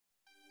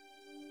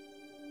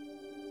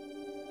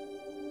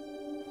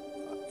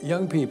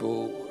Young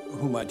people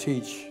whom I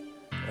teach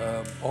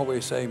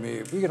always say to me,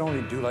 if we could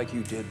only do like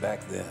you did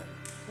back then.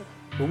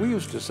 But we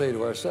used to say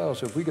to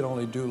ourselves, if we could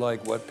only do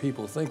like what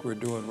people think we're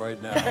doing right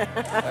now,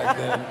 back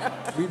then,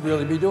 we'd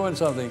really be doing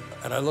something.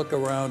 And I look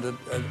around at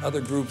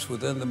other groups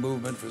within the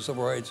movement for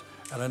civil rights,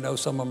 and I know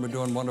some of them are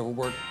doing wonderful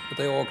work, but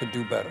they all could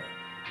do better.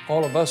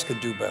 All of us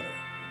could do better.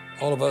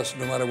 All of us,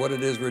 no matter what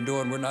it is we're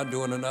doing, we're not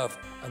doing enough,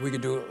 and we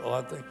could do a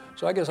lot of things.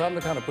 So I guess I'm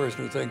the kind of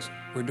person who thinks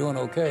we're doing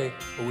okay,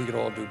 but we could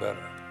all do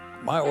better.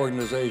 My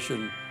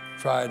organization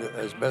tried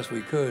as best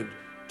we could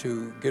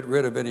to get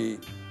rid of any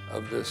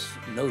of this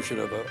notion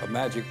of a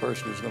magic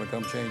person who's going to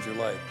come change your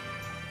life.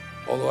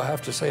 Although I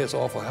have to say it's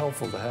awful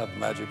helpful to have a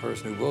magic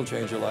person who will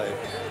change your life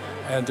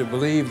and to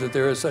believe that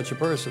there is such a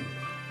person.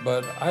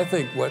 But I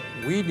think what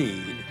we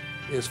need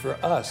is for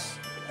us,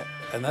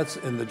 and that's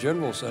in the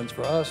general sense,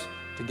 for us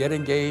to get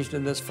engaged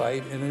in this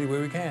fight in any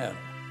way we can.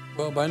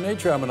 Well, by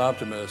nature, I'm an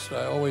optimist.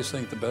 I always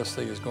think the best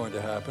thing is going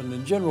to happen,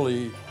 and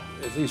generally,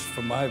 at least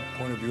from my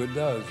point of view, it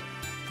does.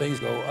 Things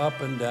go up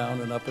and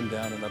down and up and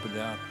down and up and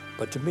down,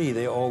 but to me,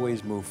 they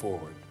always move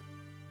forward.